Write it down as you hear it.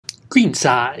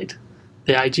Greenside,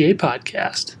 the IGA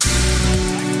podcast.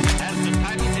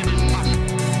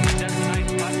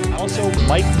 Also,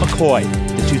 Mike McCoy,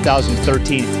 the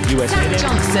 2013 US. Zach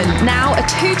Johnson, now a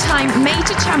two-time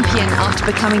major champion after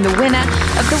becoming the winner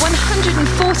of the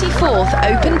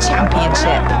 144th Open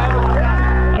Championship.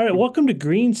 All right, welcome to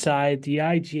Greenside, the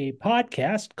IGA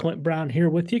podcast. Clint Brown here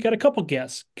with you. Got a couple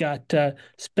guests. Got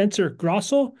Spencer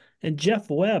Groessl and Jeff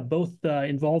Webb, both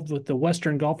involved with the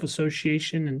Western Golf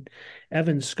Association and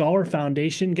Evans Scholar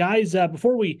Foundation. Guys,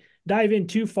 before we dive in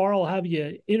too far, I'll have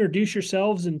you introduce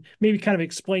yourselves and maybe kind of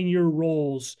explain your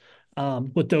roles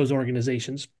with those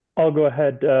organizations. I'll go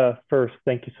ahead first.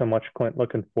 Thank you so much, Clint.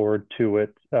 Looking forward to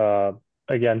it.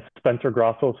 Again, Spencer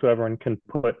Groessl, so everyone can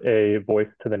put a voice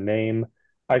to the name.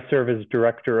 I serve as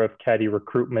Director of Caddy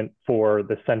Recruitment for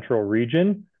the Central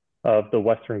Region of the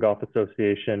Western Golf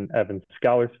Association Evans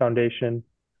Scholars Foundation.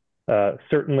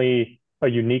 Certainly a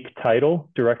unique title,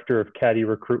 Director of Caddy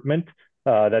Recruitment.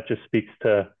 That just speaks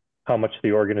to how much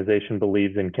the organization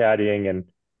believes in caddying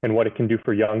and what it can do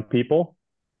for young people.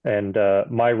 And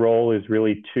my role is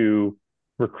really to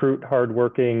recruit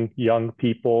hardworking young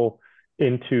people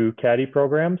into caddy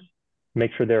programs,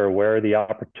 make sure they're aware of the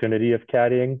opportunity of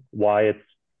caddying, why it's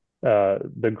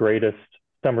the greatest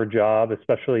summer job,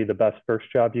 especially the best first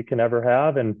job you can ever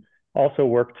have, and also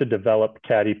work to develop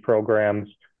caddy programs,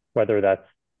 whether that's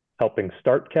helping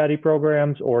start caddy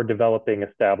programs or developing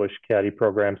established caddy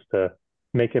programs to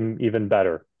make them even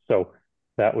better. So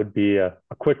that would be a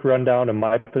quick rundown of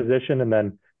my position, and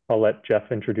then I'll let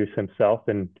Jeff introduce himself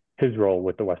and his role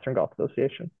with the Western Golf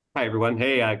Association. Hi, everyone.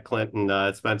 Hey, Clint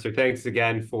and Spencer. Thanks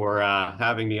again for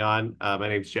having me on. My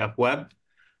name's Jeff Webb.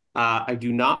 I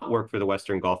do not work for the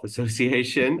Western Golf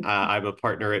Association. I'm a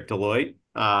partner at Deloitte.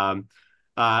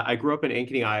 I grew up in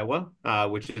Ankeny, Iowa,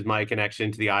 which is my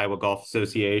connection to the Iowa Golf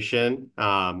Association,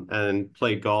 and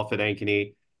played golf at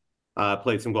Ankeny,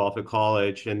 played some golf at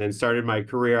college, and then started my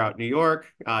career out in New York.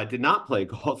 Did not play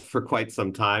golf for quite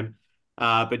some time,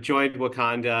 but joined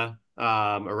Wakanda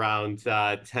around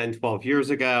 10, 12 years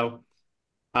ago.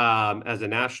 As a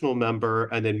national member,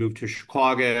 and then moved to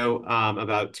Chicago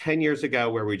about 10 years ago,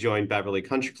 where we joined Beverly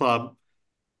Country Club.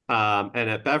 And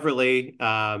at Beverly,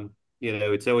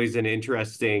 it's always an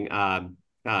interesting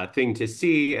thing to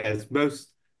see, as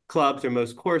most clubs or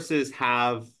most courses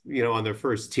have, on their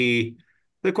first tee,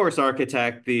 the course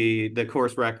architect, the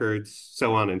course records,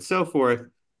 so on and so forth.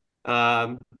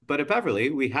 But at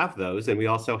Beverly, we have those, and we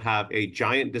also have a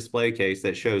giant display case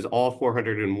that shows all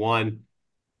 401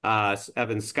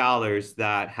 Evans scholars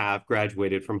that have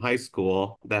graduated from high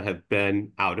school that have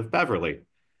been out of Beverly.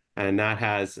 And that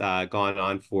has gone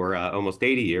on for almost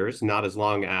 80 years, not as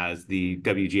long as the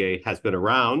WGA has been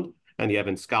around, and the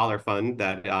Evans Scholar Fund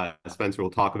that Spencer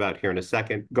will talk about here in a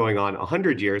second, going on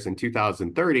 100 years in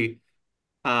 2030.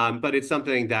 But it's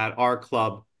something that our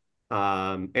club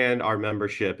and our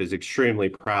membership is extremely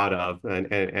proud of,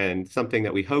 and something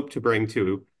that we hope to bring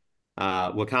to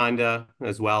Wakanda,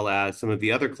 as well as some of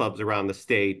the other clubs around the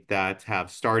state that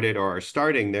have started or are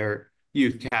starting their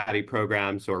youth caddy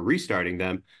programs or restarting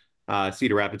them,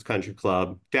 Cedar Rapids Country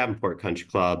Club, Davenport Country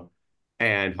Club,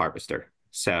 and Harvester.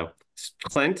 So,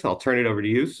 Clint, I'll turn it over to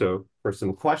you for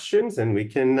some questions, and we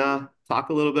can talk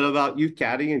a little bit about youth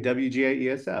caddy and WGA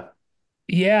ESF.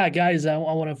 Yeah, guys, I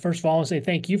want to first of all say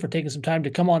thank you for taking some time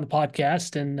to come on the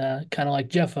podcast, and kind of like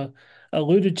Jeff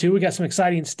alluded to, we got some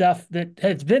exciting stuff that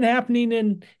has been happening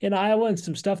in Iowa, and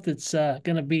some stuff that's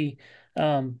going to be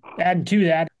adding to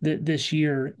that this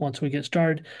year once we get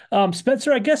started.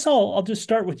 Spencer, I guess I'll just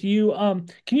start with you.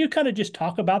 Can you kind of just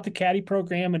talk about the caddy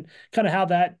program and kind of how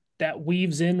that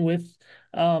weaves in with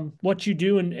what you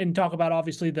do, and talk about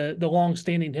obviously the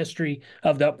long-standing history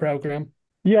of that program?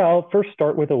 Yeah, I'll first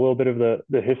start with a little bit of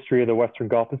the history of the Western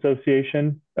Golf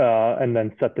Association, and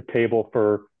then set the table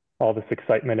for all this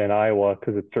excitement in Iowa,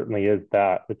 because it certainly is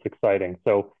that. It's exciting.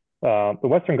 So the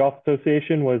Western Golf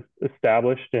Association was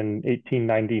established in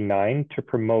 1899 to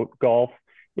promote golf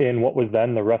in what was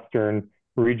then the western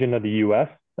region of the U.S.,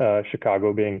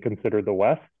 Chicago being considered the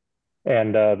West.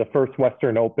 And the first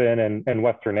Western Open and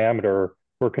Western Amateur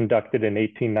were conducted in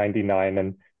 1899.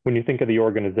 And when you think of the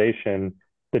organization,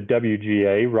 the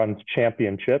WGA runs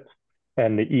championships,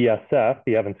 and the ESF,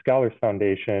 the Evans Scholars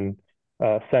Foundation,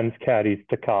 sends caddies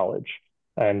to college.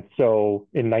 And so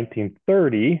in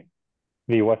 1930,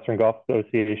 the Western Golf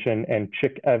Association and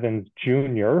Chick Evans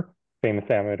Jr., famous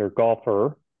amateur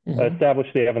golfer,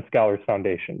 established the Evans Scholars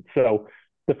Foundation. So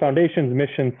the foundation's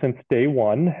mission since day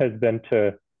one has been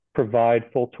to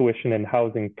provide full tuition and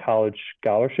housing college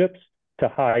scholarships to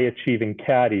high achieving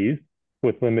caddies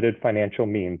with limited financial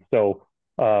means. So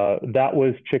that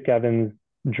was Chick Evans'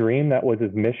 dream. That was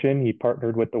his mission. He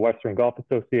partnered with the Western Golf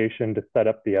Association to set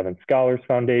up the Evans Scholars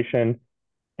Foundation.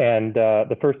 And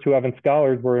the first two Evans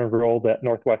Scholars were enrolled at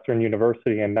Northwestern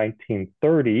University in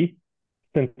 1930.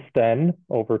 Since then,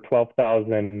 over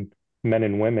 12,000 men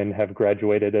and women have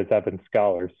graduated as Evans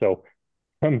Scholars. So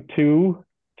from two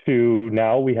to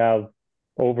now, we have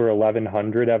over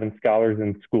 1,100 Evans Scholars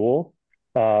in school.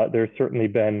 There's certainly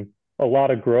been a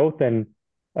lot of growth, and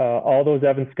all those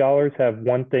Evans Scholars have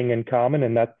one thing in common,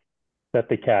 and that's that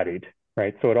they caddied,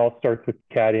 right? So it all starts with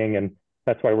caddying, and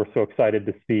that's why we're so excited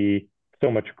to see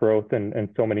so much growth and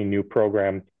so many new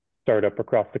programs start up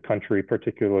across the country,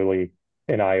 particularly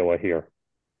in Iowa here.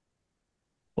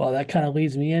 Well, that kind of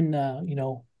leads me in,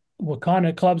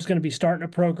 Wakanda Club's going to be starting a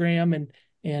program,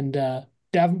 and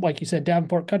like you said,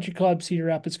 Davenport Country Club, Cedar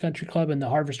Rapids Country Club, and the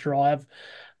Harvester all have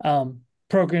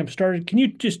programs started. Can you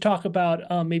just talk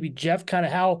about maybe, Jeff, kind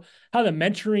of how the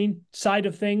mentoring side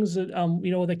of things,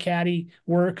 the caddy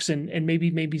works, and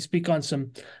maybe speak on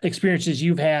some experiences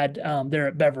you've had there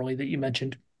at Beverly that you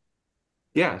mentioned?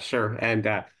 Yeah, sure. And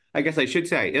I guess I should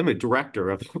say I am a director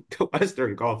of the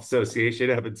Western Golf Association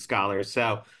Evans Scholars.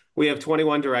 So we have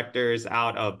 21 directors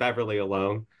out of Beverly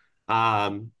alone.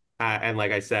 And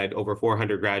like I said, over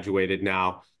 400 graduated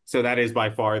now. So that is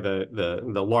by far the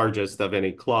largest of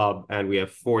any club. And we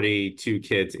have 42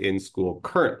 kids in school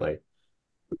currently.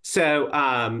 So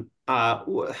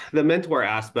the mentor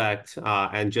aspect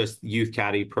and just youth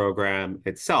caddy program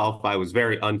itself, I was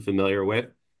very unfamiliar with.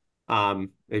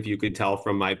 If you could tell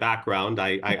from my background,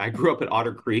 I grew up at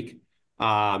Otter Creek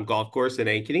golf course in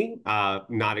Ankeny.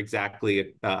 Not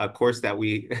exactly a course that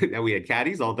we had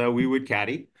caddies, although we would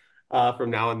caddy from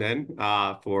now and then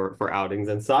for outings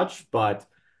and such. But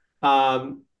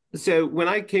so when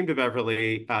I came to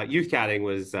Beverly, youth caddying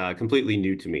was completely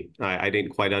new to me. I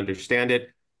didn't quite understand it.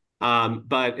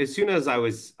 But as soon as I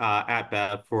was at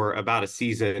Bev for about a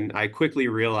season, I quickly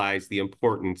realized the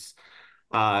importance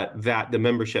that the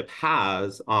membership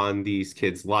has on these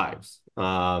kids' lives.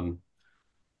 From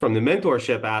the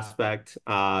mentorship aspect,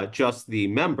 just the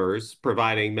members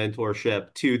providing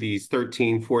mentorship to these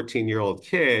 13, 14-year-old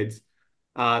kids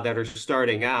that are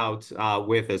starting out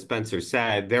with, as Spencer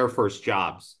said, their first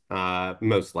jobs,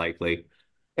 most likely.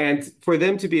 And for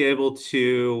them to be able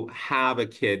to have a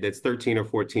kid that's 13 or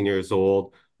 14 years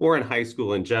old, or in high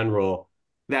school in general,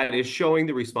 that is showing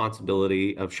the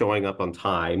responsibility of showing up on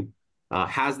time,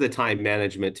 has the time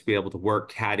management to be able to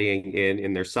work caddying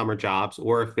in their summer jobs,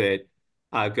 or if it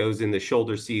goes in the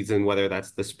shoulder season, whether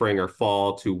that's the spring or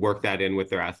fall, to work that in with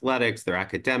their athletics, their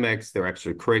academics, their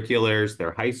extracurriculars,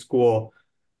 their high school,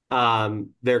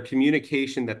 their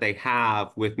communication that they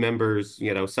have with members,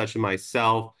 such as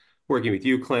myself, working with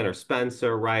you, Clint, or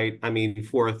Spencer, right? I mean,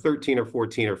 for a 13 or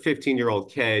 14 or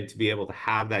 15-year-old kid to be able to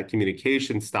have that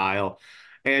communication style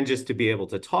and just to be able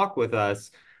to talk with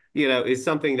us, is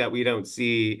something that we don't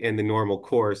see in the normal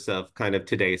course of kind of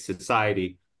today's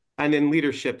society. And then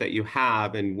leadership that you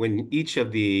have, and when each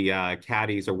of the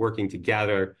caddies are working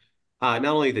together, not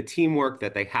only the teamwork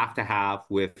that they have to have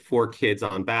with 4 kids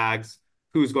on bags,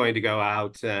 who's going to go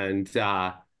out and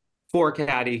for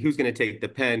caddy, who's going to take the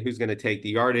pen, who's going to take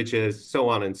the yardages, so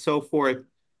on and so forth.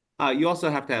 You also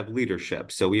have to have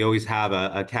leadership. So we always have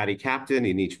a caddy captain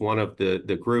in each one of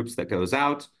the groups that goes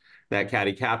out. That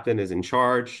caddy captain is in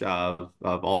charge of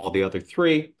all the other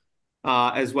 3,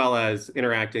 as well as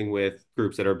interacting with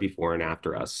groups that are before and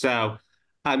after us. So,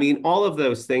 I mean, all of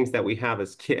those things that we have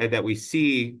as that we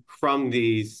see from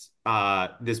this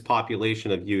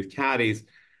population of youth caddies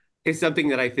is something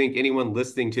that I think anyone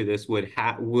listening to this would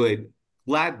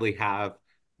gladly have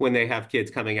when they have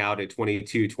kids coming out at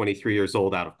 22, 23 years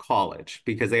old out of college,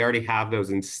 because they already have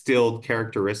those instilled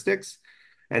characteristics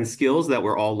and skills that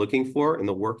we're all looking for in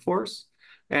the workforce.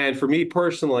 And for me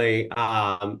personally,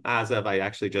 as of, I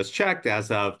actually just checked, as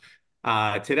of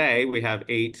today, we have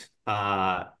 8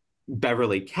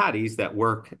 Beverly caddies that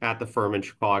work at the firm in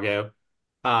Chicago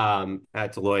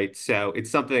at Deloitte. So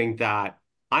it's something that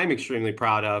I'm extremely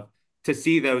proud of, to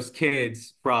see those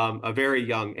kids from a very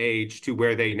young age to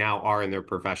where they now are in their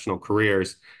professional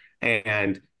careers,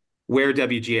 and where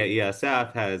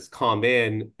WGAESF has come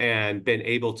in and been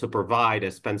able to provide,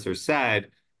 as Spencer said,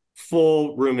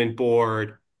 full room and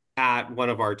board at one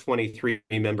of our 23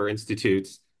 member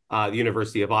institutes, the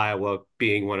University of Iowa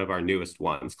being one of our newest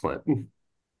ones, Clint.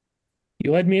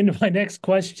 You led me into my next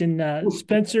question,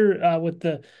 Spencer,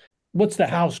 what's the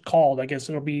house called? I guess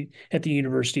it'll be at the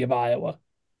University of Iowa.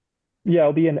 Yeah,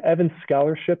 it'll be an Evans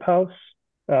Scholarship House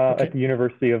Okay. at the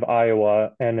University of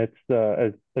Iowa, and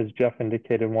it's as Jeff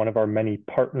indicated, one of our many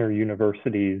partner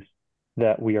universities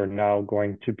that we are now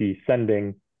going to be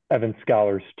sending Evans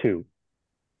Scholars to.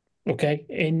 Okay.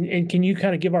 And can you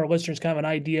kind of give our listeners kind of an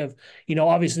idea of,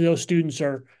 obviously those students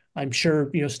are, I'm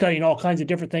sure, studying all kinds of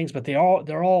different things, but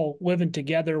they're all living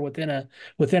together within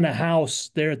a house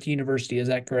there at the university. Is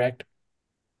that correct?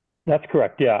 That's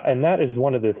correct. Yeah. And that is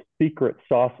one of the secret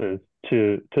sauces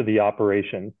to the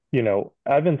operation.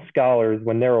 Evans scholars,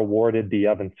 when they're awarded the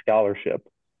Evans Scholarship,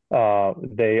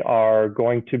 they are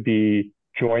going to be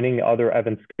joining other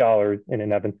Evans scholars in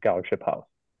an Evans Scholarship house.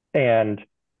 And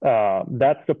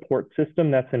that support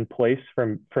system that's in place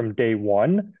from day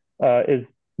one is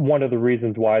one of the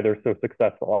reasons why they're so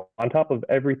successful. On top of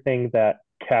everything that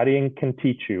caddying can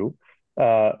teach you,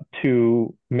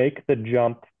 to make the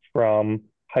jump from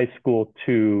high school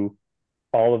to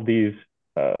all of these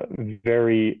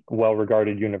very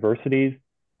well-regarded universities.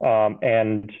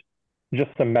 And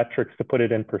just some metrics to put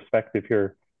it in perspective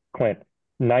here, Clint.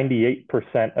 98%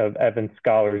 of Evans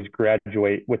scholars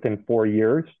graduate within 4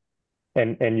 years.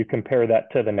 And you compare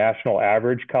that to the national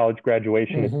average, college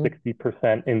graduation is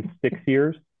 60% in 6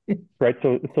 years, right?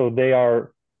 So they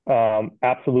are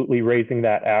absolutely raising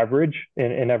that average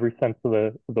in every sense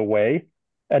of the way.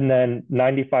 And then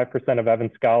 95% of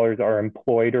Evans scholars are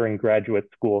employed or in graduate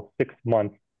school 6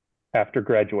 months after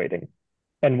graduating.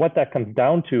 And what that comes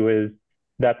down to is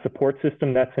that support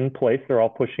system that's in place. They're all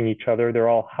pushing each other. They're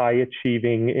all high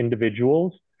achieving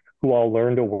individuals who all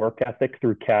learned a work ethic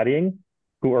through caddying,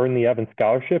 who earn the Evans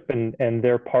Scholarship, and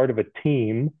they're part of a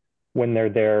team when they're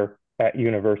there at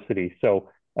university. So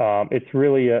it's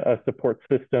really a support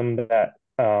system that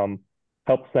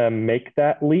helps them make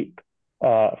that leap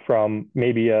from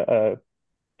maybe a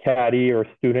caddy or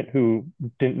a student who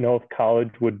didn't know if college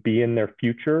would be in their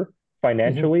future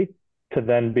financially, to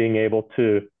then being able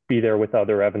to be there with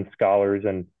other Evans scholars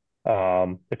and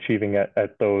achieving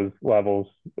at those levels.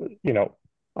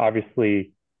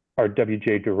 Obviously our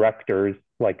WJ directors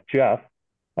like Jeff,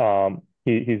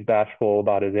 he's bashful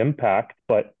about his impact,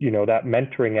 but that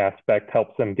mentoring aspect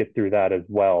helps them get through that as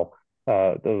well.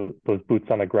 Those boots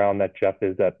on the ground that Jeff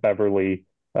is at Beverly,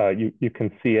 you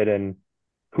can see it in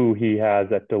who he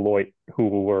has at Deloitte, who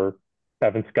were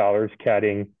Evans scholars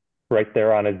caddying right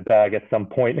there on his bag at some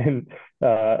point. And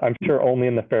I'm sure only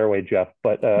in the fairway, Jeff,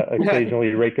 but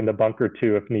occasionally rake in the bunker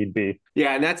too, if need be.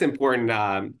 Yeah, and that's important.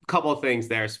 Couple of things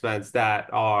there, Spence, that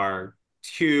are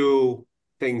two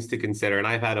things to consider. And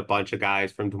I've had a bunch of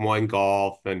guys from Des Moines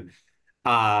Golf and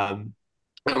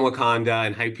Wakanda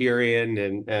and Hyperion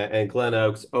and Glen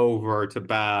Oaks over to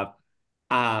Bev.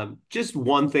 Just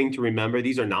one thing to remember,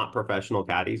 these are not professional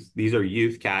caddies. These are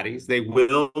youth caddies. They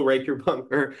will rake your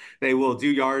bunker. They will do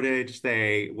yardage.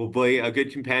 They will be a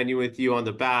good companion with you on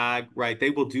the bag, right? They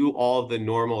will do all of the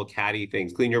normal caddy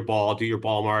things, clean your ball, do your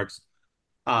ball marks,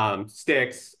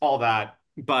 sticks, all that,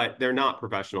 but they're not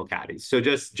professional caddies. So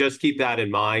just keep that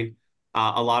in mind.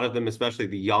 A lot of them, especially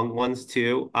the young ones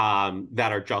too,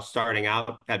 that are just starting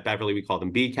out at Beverly, we call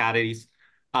them B caddies.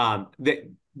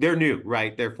 They're new,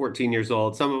 right? They're 14 years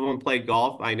old. Some of them played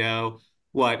golf. I know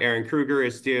what Aaron Kruger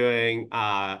is doing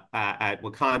at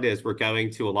Wakanda is we're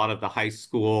going to a lot of the high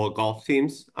school golf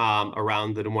teams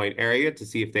around the Des Moines area to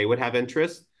see if they would have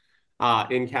interest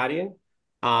in caddying.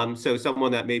 So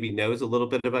someone that maybe knows a little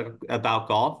bit about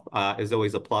golf is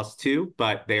always a plus too,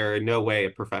 but they're in no way a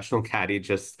professional caddy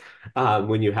just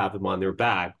when you have them on their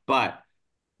bag. But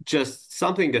just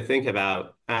something to think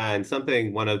about, and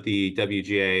something one of the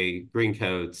WGA Green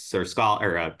Coats or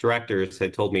directors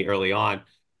had told me early on.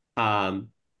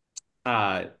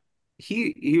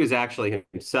 He was actually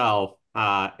himself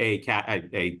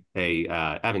a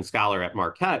Evans Scholar at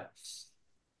Marquette.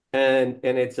 And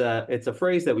it's a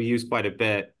phrase that we use quite a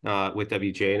bit with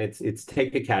WJ, and it's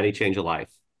take a caddy, change a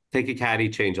life. Take a caddy,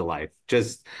 change a life.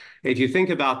 Just if you think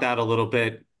about that a little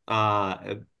bit,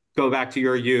 go back to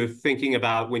your youth, thinking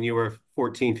about when you were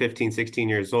 14, 15, 16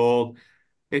 years old.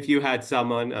 If you had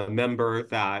someone, a member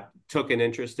that took an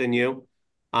interest in you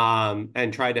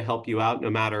and tried to help you out, no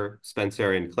matter,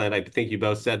 Spencer and Clint, I think you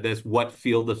both said this, what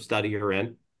field of study you're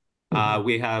in.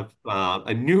 We have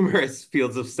a numerous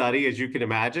fields of study, as you can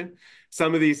imagine.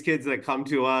 Some of these kids that come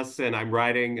to us, and I'm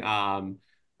writing,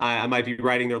 I might be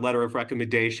writing their letter of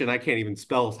recommendation. I can't even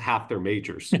spell half their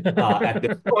majors at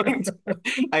this point.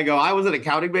 I go, I was an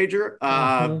accounting major.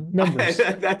 Numbers.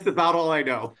 That's about all I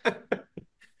know.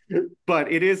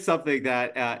 But it is something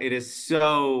that it is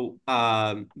so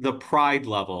the pride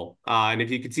level. And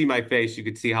if you could see my face, you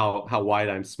could see how wide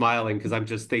I'm smiling, because I'm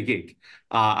just thinking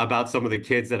about some of the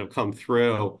kids that have come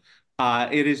through.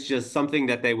 It is just something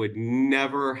that they would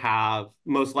never have,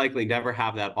 most likely never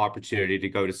have that opportunity to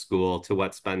go to school, to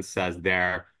what Spence says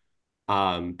there,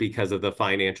 because of the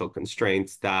financial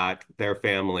constraints that their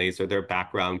families or their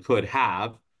background could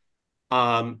have.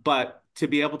 But to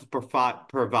be able to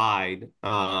provide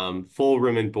full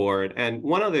room and board. And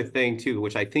one other thing too,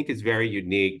 which I think is very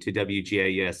unique to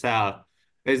WGA ESF,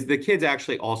 is the kids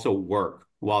actually also work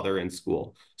while they're in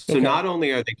school. So Okay. not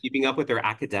only are they keeping up with their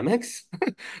academics,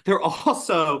 they're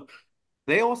also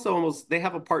they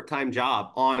have a part-time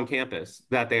job on campus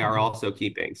that they are also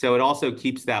keeping. So it also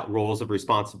keeps that roles of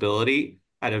responsibility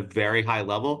at a very high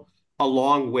level,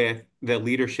 along with the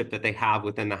leadership that they have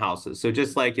within the houses. So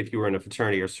just like if you were in a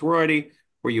fraternity or sorority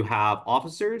where you have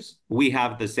officers, we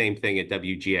have the same thing at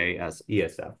WGAS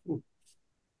ESF.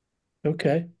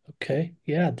 Okay. Okay.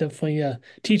 Yeah, definitely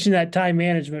teaching that time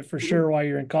management for sure while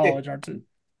you're in college, aren't it?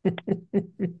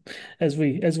 As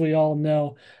we all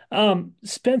know.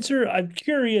 Spencer, I'm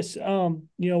curious,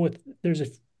 with there's a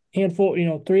handful,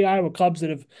 three Iowa clubs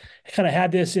that have kind of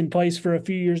had this in place for a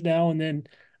few years now, and then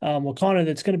Wakanda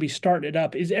that's going to be starting it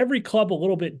up. Is every club a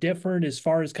little bit different as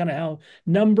far as kind of how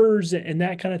numbers and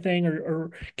that kind of thing,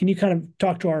 or can you kind of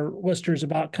talk to our listeners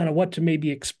about kind of what to maybe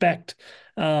expect,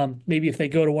 maybe if they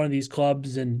go to one of these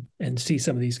clubs and see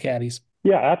some of these caddies?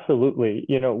 Yeah, absolutely.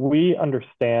 We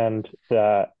understand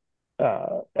that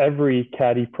every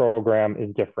caddy program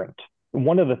is different.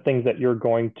 One of the things that you're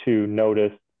going to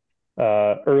notice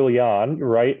early on,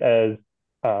 right, as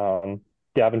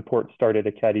Davenport started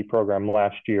a caddy program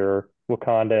last year,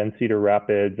 Wakanda and Cedar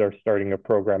Rapids are starting a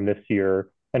program this year,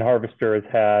 and Harvester has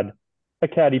had a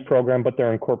caddy program, but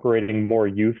they're incorporating more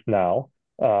youth now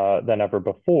than ever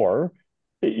before.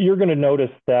 You're going to notice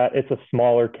that it's a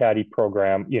smaller caddy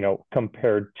program,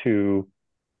 compared to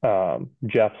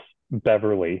Jeff's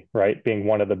Beverly, right, being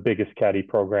one of the biggest caddy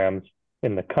programs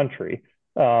in the country.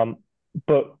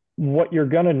 But what you're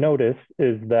going to notice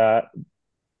is that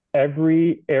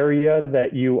every area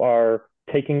that you are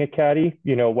taking a caddy,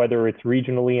 whether it's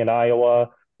regionally in Iowa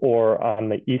or on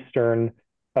the East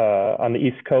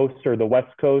Coast or the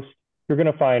West Coast, you're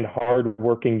going to find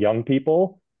hardworking young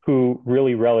people who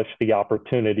really relish the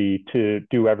opportunity to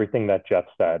do everything that Jeff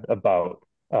said about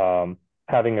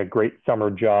having a great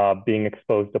summer job, being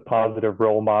exposed to positive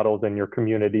role models in your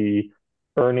community,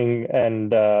 earning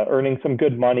some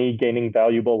good money, gaining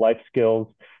valuable life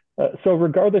skills. So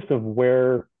regardless of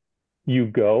where you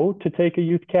go to take a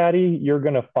youth caddy, you're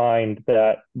going to find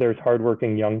that there's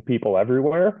hardworking young people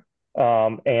everywhere.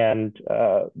 And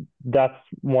that's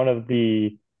one of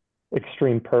the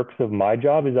extreme perks of my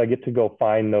job is I get to go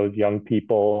find those young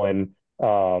people, and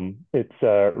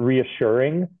it's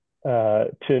reassuring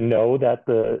to know that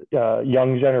the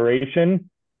young generation,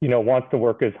 wants to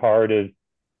work as hard as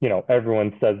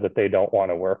everyone says that they don't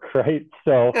want to work, right?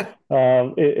 So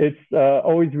it's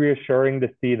always reassuring to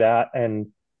see that. And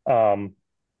to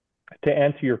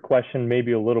answer your question,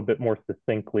 maybe a little bit more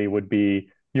succinctly, would be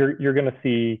you're going to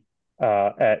see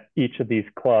at each of these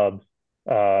clubs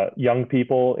young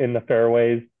people in the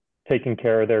fairways taking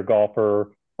care of their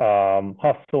golfer,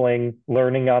 hustling,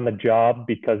 learning on the job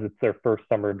because it's their first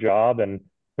summer job and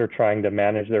they're trying to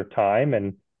manage their time.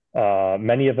 And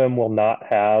many of them will not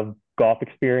have golf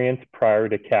experience prior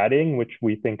to caddying, which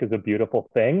we think is a beautiful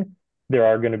thing. There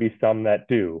are going to be some that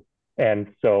do. And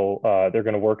so they're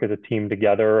going to work as a team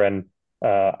together. And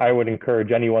I would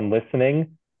encourage anyone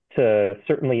listening to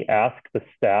certainly ask the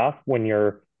staff when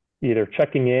you're either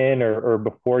checking in or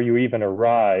before you even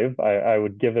arrive. I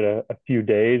would give it a few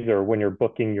days, or when you're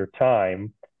booking your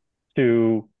time,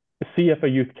 to see if a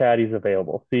youth caddy is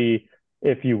available. See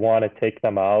if you want to take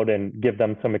them out and give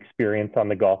them some experience on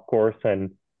the golf course.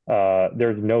 And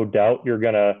there's no doubt you're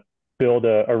going to build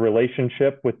a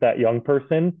relationship with that young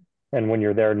person. And when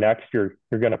you're there next, you're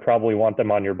going to probably want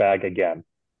them on your bag again.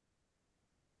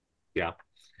 Yeah.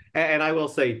 And I will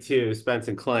say too, Spence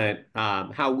and Clint,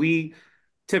 how we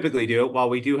typically do it, while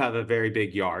we do have a very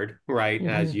big yard, right?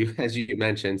 Mm-hmm. As you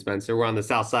mentioned, Spencer, we're on the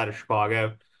south side of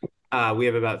Chicago. We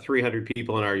have about 300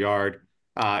 people in our yard,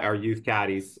 our youth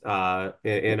caddies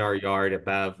in our yard at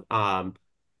Bev.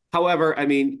 However, I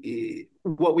mean,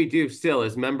 what we do still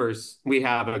as members, we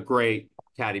have a great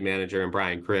caddy manager in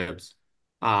Brian Cribbs,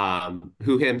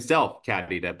 who himself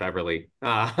caddied at Beverly.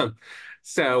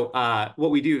 So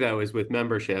what we do though is with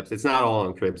memberships, it's not all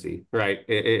on Cribbsy, right?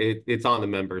 It's on the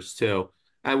members too.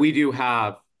 And we do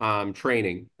have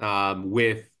training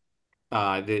with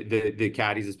the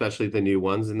caddies, especially the new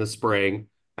ones in the spring.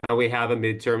 We have a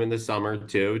midterm in the summer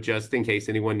too, just in case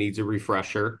anyone needs a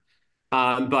refresher.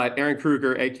 But Aaron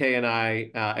Kruger, AK, and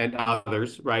I, and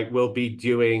others, right, will be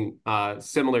doing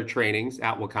similar trainings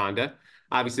at Wakanda.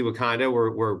 Obviously, Wakanda,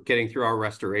 we're getting through our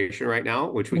restoration right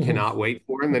now, which we cannot wait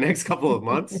for in the next couple of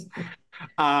months.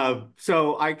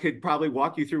 So I could probably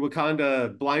walk you through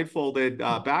Wakanda blindfolded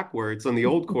backwards on the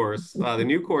old course. The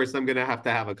new course, I'm going to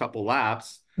have a couple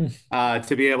laps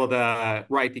to be able to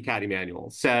write the caddy manual.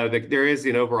 So there is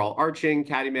an overall arching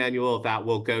caddy manual that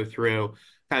will go through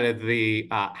kind of the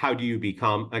how do you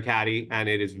become a caddy, and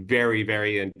it is very,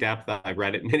 very in depth. I've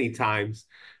read it many times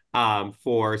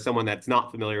for someone that's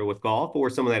not familiar with golf or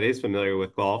someone that is familiar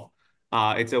with golf.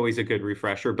 It's always a good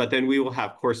refresher. But then we will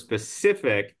have course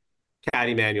specific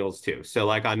caddy manuals too. So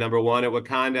like on number one at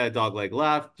Wakanda, dog leg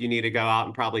left, you need to go out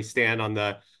and probably stand on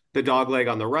the dog leg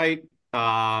on the right.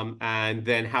 And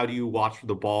then how do you watch for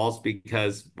the balls?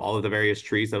 Because all of the various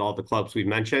trees at all the clubs we've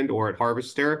mentioned, or at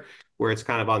Harvester, where it's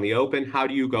kind of on the open, how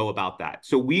do you go about that?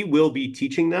 So we will be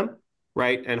teaching them,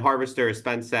 right? And Harvester, as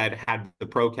Spence said, had the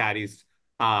pro caddies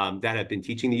that have been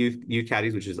teaching the youth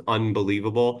caddies, which is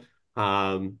unbelievable.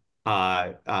 An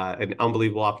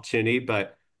unbelievable opportunity.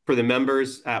 But for the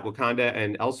members at Wakanda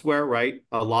and elsewhere, right,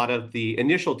 a lot of the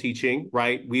initial teaching,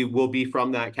 right, we will be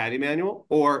from that caddy manual,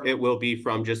 or it will be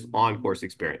from just on-course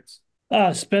experience.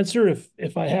 Spencer,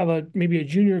 if I have maybe a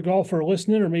junior golfer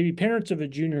listening, or maybe parents of a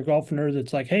junior golfer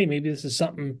that's like, hey, maybe this is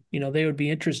something they would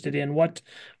be interested in. What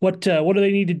do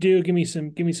they need to do? Give me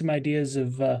some ideas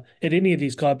of at any of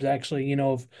these clubs, actually,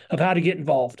 of how to get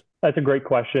involved. That's a great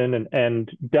question, and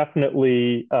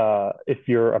definitely if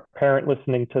you're a parent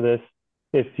listening to this,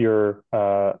 if you're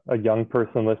a young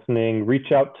person listening,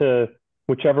 reach out to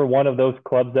whichever one of those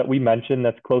clubs that we mentioned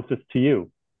that's closest to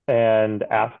you and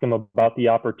ask them about the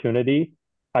opportunity.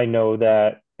 I know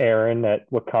that Aaron at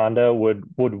Wakanda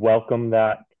would welcome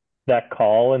that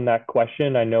call and that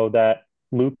question. I know that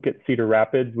Luke at Cedar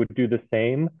Rapids would do the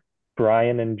same.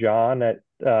 Brian and John at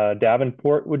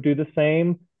Davenport would do the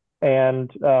same.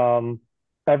 And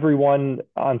everyone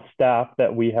on staff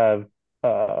that we have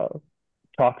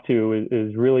talked to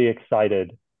is really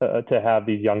excited to have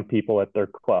these young people at their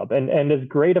club. And as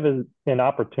great of an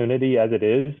opportunity as it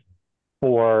is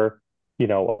for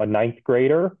a ninth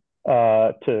grader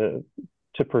to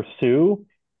pursue,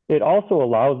 it also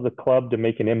allows the club to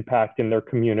make an impact in their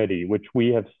community, which we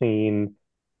have seen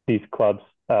these clubs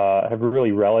have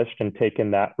really relished and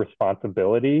taken that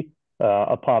responsibility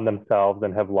upon themselves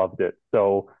and have loved it.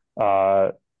 So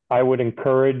I would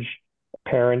encourage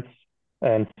parents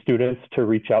and students to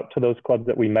reach out to those clubs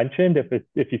that we mentioned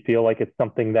if you feel like it's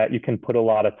something that you can put a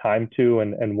lot of time to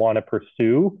and want to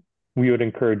pursue. We would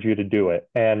encourage you to do it.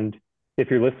 And if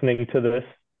you're listening to this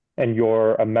and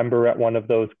you're a member at one of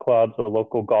those clubs, a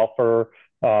local golfer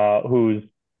whose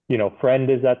friend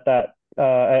is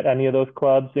at any of those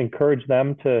clubs, encourage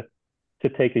them to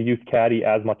take a youth caddy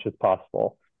as much as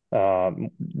possible.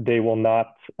 They will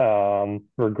not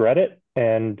regret it,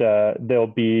 and they'll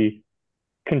be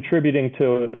contributing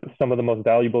to some of the most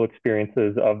valuable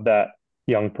experiences of that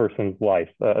young person's life,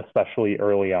 especially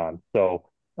early on. So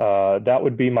that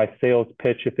would be my sales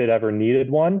pitch if it ever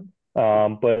needed one.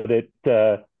 But it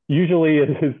usually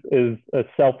is a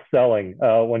self-selling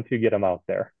once you get them out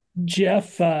there.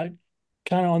 Jeff, kind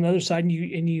of on the other side,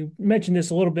 and you mentioned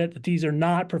this a little bit, that these are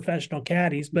not professional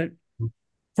caddies, but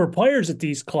for players at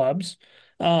these clubs,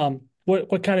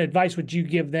 what kind of advice would you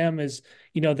give them as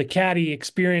the caddy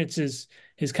experience is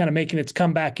kind of making its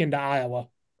comeback into Iowa?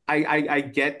 I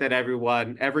get that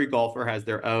every golfer has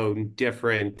their own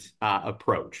different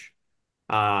approach,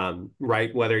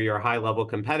 right? Whether you're a high level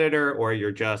competitor or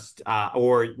you're just,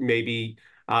 or maybe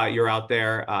you're out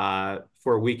there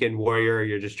for a weekend warrior,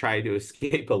 you're just trying to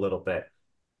escape a little bit.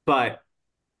 But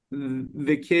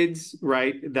the kids,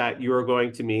 right, that you're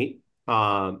going to meet,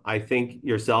 I think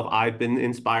yourself, I've been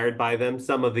inspired by them.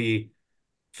 Some of the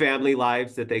family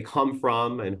lives that they come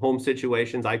from and home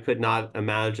situations I could not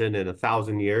imagine in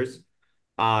 1,000 years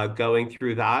going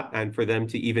through that. And for them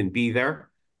to even be there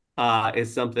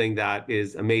is something that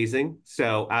is amazing.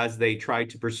 So as they try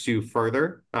to pursue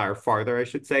farther, I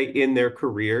should say, in their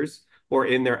careers or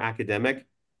in their academic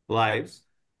lives,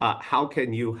 how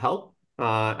can you help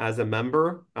as a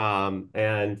member?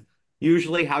 And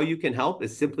usually how you can help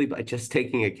is simply by just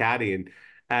taking a caddy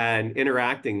and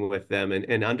interacting with them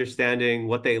and understanding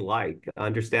what they like,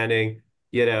 understanding,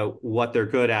 what they're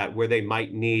good at, where they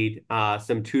might need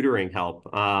some tutoring help.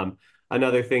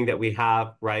 Another thing that we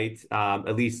have, right,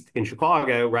 at least in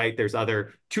Chicago, right, there's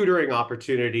other tutoring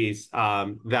opportunities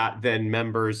that then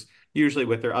members, usually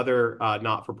with their other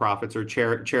not-for-profits or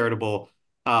charitable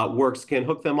works, can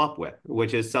hook them up with,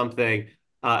 which is something,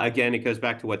 again, it goes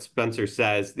back to what Spencer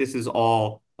says. This is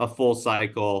all a full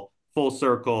cycle, full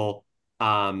circle,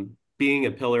 being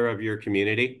a pillar of your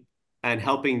community and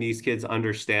helping these kids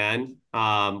understand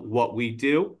what we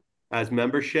do as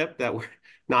membership, that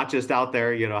not just out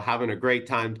there, having a great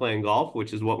time playing golf,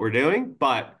 which is what we're doing,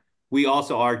 but we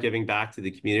also are giving back to the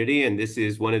community. And this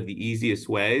is one of the easiest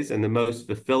ways and the most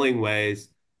fulfilling ways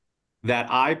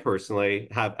that I personally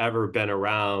have ever been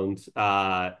around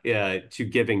to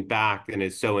giving back, and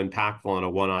is so impactful on a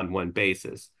one-on-one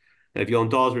basis. And if you'll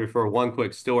indulge me for one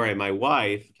quick story, my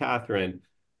wife, Catherine,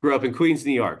 grew up in Queens,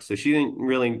 New York, so she didn't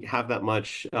really have that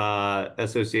much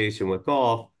association with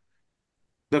golf.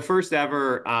 The first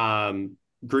ever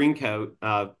green coat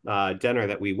dinner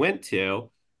that we went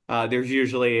to, there's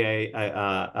usually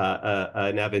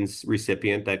an Evans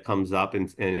recipient that comes up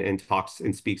and talks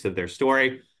and speaks of their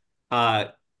story.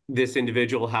 This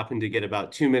individual happened to get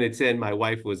about 2 minutes in. My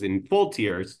wife was in full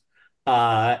tears,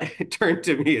 turned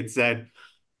to me and said,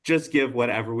 just give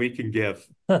whatever we can give.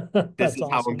 This is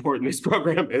awesome. How important this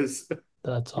program is.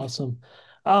 That's awesome.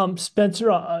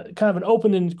 Spencer, kind of an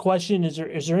open-ended question. Is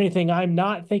there anything I'm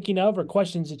not thinking of, or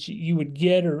questions that you would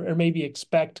get or maybe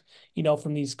expect,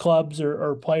 from these clubs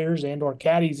or players or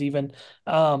caddies even,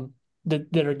 that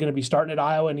are going to be starting at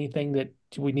Iowa? Anything that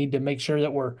we need to make sure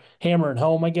that we're hammering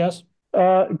home, I guess?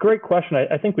 Great question.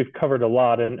 I think we've covered a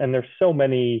lot, and there's so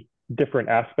many different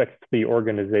aspects to the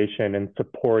organization and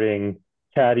supporting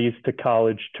caddies to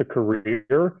college to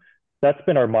career. That's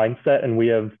been our mindset, and we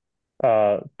have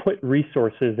put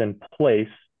resources in place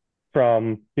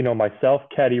from, myself,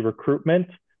 caddy recruitment,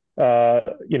 at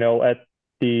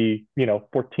the,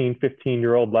 14,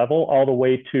 15-year-old level, all the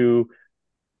way to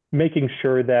making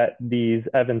sure that these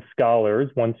Evans scholars,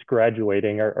 once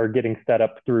graduating, are getting set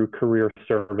up through career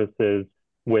services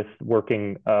with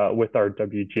working with our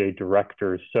WGA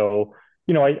directors. So,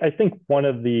 I think one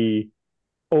of the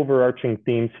overarching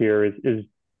themes here is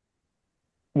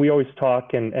we always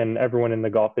talk, and everyone in the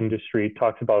golf industry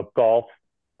talks about golf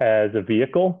as a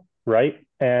vehicle, right?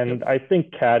 And yep. I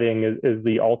think caddying is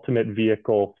the ultimate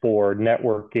vehicle for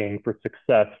networking, for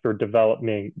success, for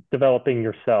developing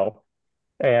yourself.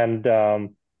 And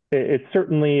it's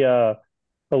certainly a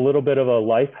little bit of a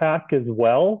life hack as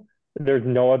well. There's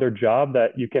no other job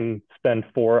that you can spend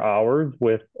 4 hours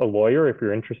with a lawyer if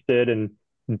you're interested in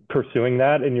pursuing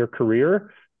that in your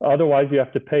career. Otherwise, you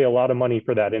have to pay a lot of money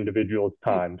for that individual's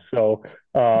time. So,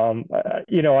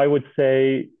 I would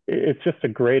say it's just a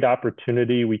great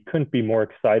opportunity. We couldn't be more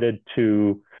excited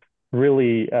to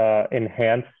really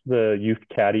enhance the youth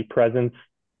caddy presence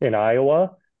in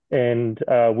Iowa. And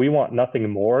we want nothing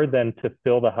more than to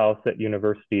fill the house at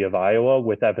University of Iowa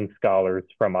with Evans scholars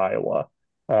from Iowa.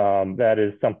 That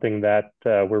is something that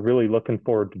we're really looking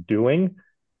forward to doing.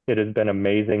 It has been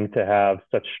amazing to have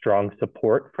such strong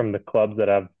support from the clubs that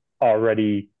have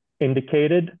already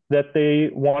indicated that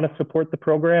they want to support the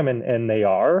program, and they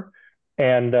are.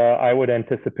 And I would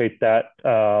anticipate that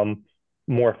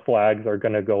more flags are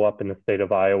going to go up in the state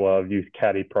of Iowa of youth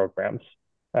caddy programs.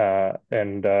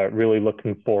 And really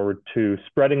looking forward to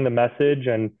spreading the message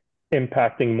and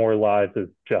impacting more lives, as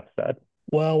Jeff said.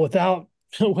 Well, without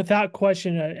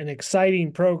question, an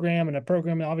exciting program, and a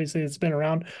program obviously that's been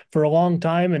around for a long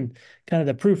time, and kind of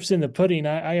the proof's in the pudding,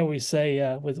 I always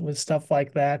say, with stuff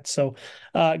like that. So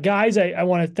guys, I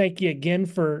want to thank you again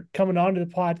for coming on to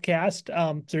the podcast.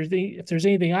 If there's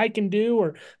anything I can do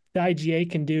or the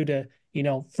IGA can do to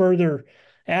further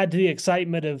add to the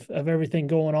excitement of everything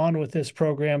going on with this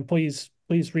program, please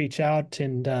reach out,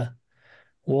 and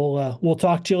we'll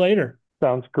talk to you later.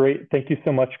 Sounds great. Thank you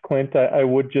so much, Clint. I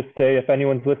would just say, if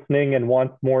anyone's listening and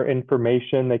wants more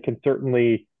information, they can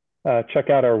certainly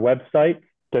check out our website,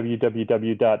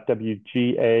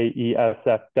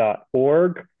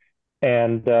 www.wgaesf.org.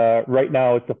 And right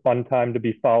now, it's a fun time to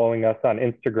be following us on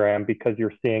Instagram, because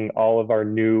you're seeing all of our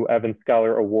new Evans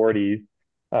Scholar awardees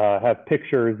have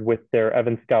pictures with their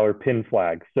Evans Scholar pin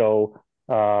flag. So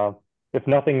if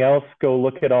nothing else, go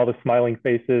look at all the smiling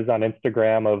faces on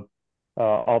Instagram of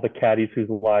all the caddies whose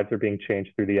lives are being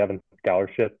changed through the Evans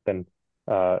Scholarship. And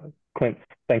Clint,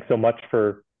 thanks so much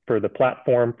for the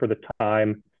platform, for the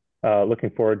time.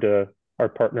 Looking forward to our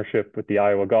partnership with the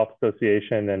Iowa Golf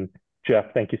Association. And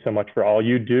Jeff, thank you so much for all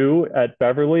you do at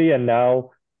Beverly, and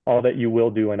now all that you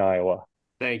will do in Iowa.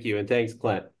 Thank you. And thanks,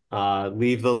 Clint.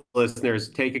 Leave the listeners,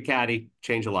 take a caddy,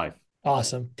 change a life.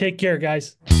 Awesome. Take care,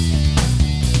 guys.